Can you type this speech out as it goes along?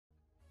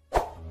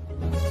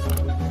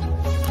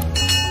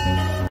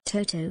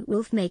Toto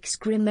Wolff makes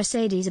grim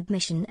Mercedes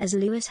admission as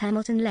Lewis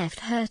Hamilton left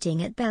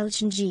hurting at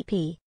Belgian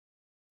GP.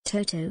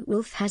 Toto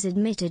Wolff has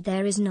admitted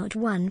there is not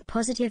one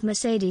positive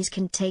Mercedes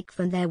can take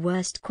from their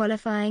worst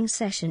qualifying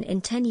session in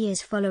 10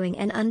 years following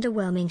an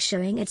underwhelming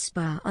showing at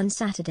Spa on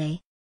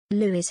Saturday.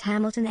 Lewis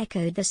Hamilton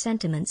echoed the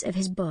sentiments of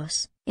his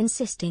boss,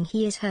 insisting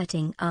he is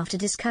hurting after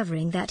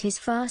discovering that his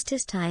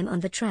fastest time on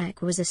the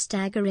track was a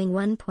staggering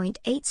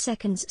 1.8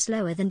 seconds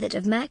slower than that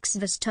of Max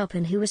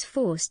Verstappen, who was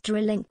forced to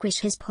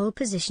relinquish his pole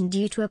position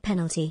due to a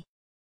penalty.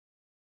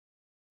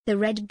 The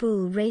Red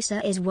Bull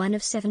racer is one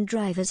of 7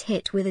 drivers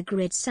hit with a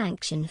grid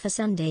sanction for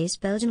Sunday's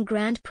Belgian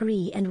Grand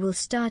Prix and will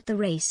start the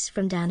race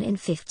from down in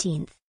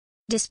 15th.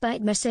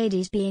 Despite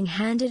Mercedes being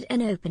handed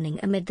an opening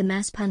amid the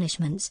mass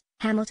punishments,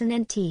 Hamilton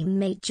and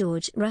teammate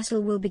George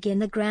Russell will begin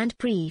the Grand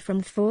Prix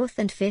from 4th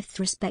and 5th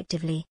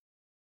respectively.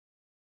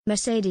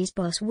 Mercedes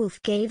boss Wolff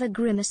gave a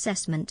grim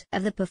assessment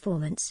of the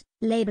performance,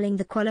 labeling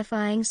the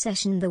qualifying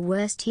session the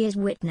worst he has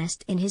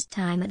witnessed in his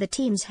time at the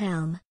team's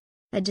helm.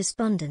 A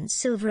despondent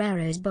Silver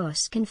Arrows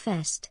boss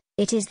confessed,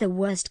 "It is the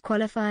worst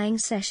qualifying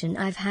session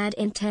I've had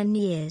in 10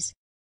 years.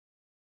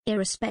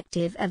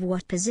 Irrespective of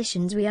what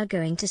positions we are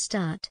going to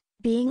start,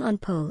 being on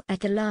pole at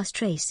the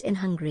last race in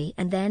Hungary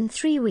and then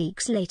 3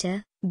 weeks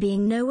later,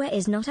 being nowhere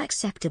is not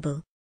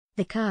acceptable.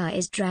 The car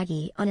is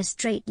draggy on a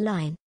straight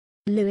line."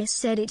 Lewis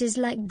said it is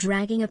like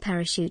dragging a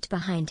parachute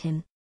behind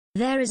him.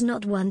 "There is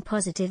not one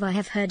positive I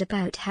have heard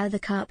about how the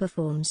car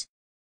performs."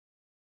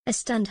 A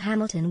stunned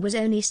Hamilton was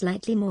only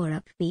slightly more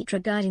upbeat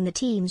regarding the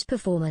team's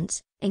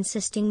performance,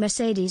 insisting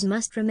Mercedes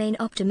must remain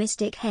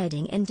optimistic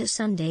heading into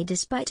Sunday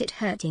despite it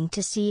hurting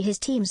to see his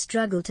team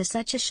struggle to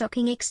such a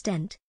shocking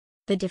extent.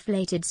 The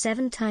deflated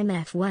 7-time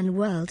F1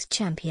 world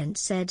champion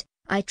said,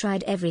 "I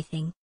tried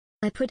everything.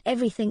 I put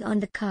everything on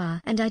the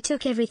car and I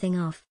took everything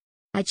off.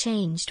 I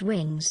changed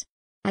wings.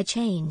 I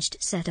changed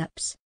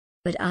setups.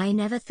 But I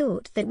never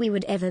thought that we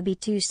would ever be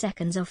 2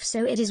 seconds off,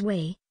 so it is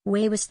way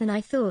worse than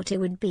I thought it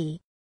would be.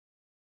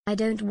 I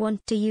don't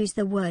want to use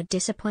the word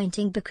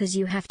disappointing because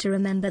you have to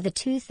remember the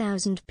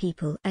 2,000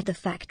 people at the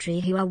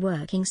factory who are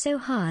working so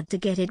hard to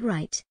get it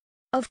right.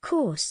 Of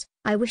course,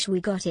 I wish we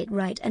got it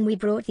right and we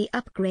brought the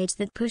upgrades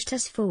that pushed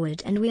us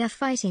forward and we are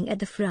fighting at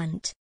the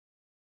front.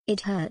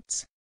 It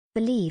hurts.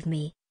 Believe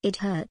me, it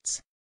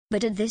hurts.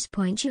 But at this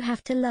point you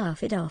have to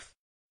laugh it off.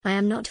 I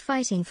am not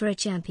fighting for a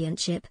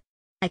championship.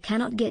 I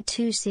cannot get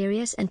too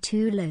serious and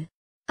too low.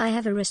 I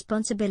have a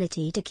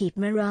responsibility to keep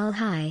morale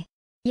high.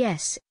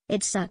 Yes,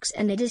 it sucks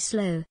and it is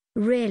slow,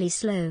 really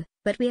slow,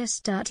 but we are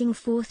starting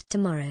 4th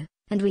tomorrow,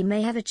 and we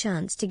may have a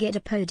chance to get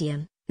a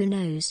podium, who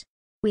knows?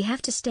 We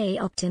have to stay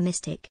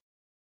optimistic."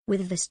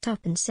 With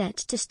Verstappen set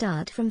to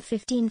start from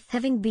 15th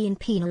having been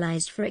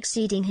penalized for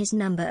exceeding his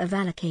number of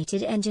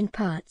allocated engine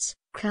parts,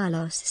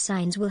 Carlos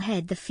Sainz will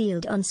head the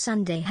field on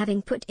Sunday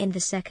having put in the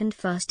second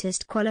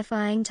fastest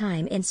qualifying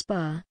time in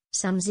Spa,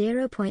 some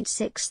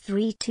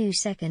 0.632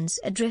 seconds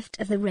adrift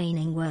of the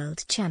reigning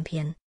world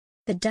champion.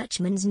 The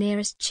Dutchman's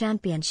nearest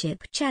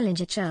championship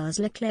challenger Charles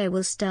Leclerc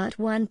will start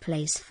 1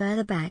 place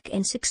further back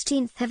in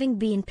 16th having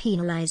been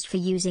penalized for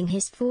using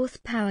his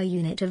 4th power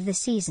unit of the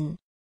season.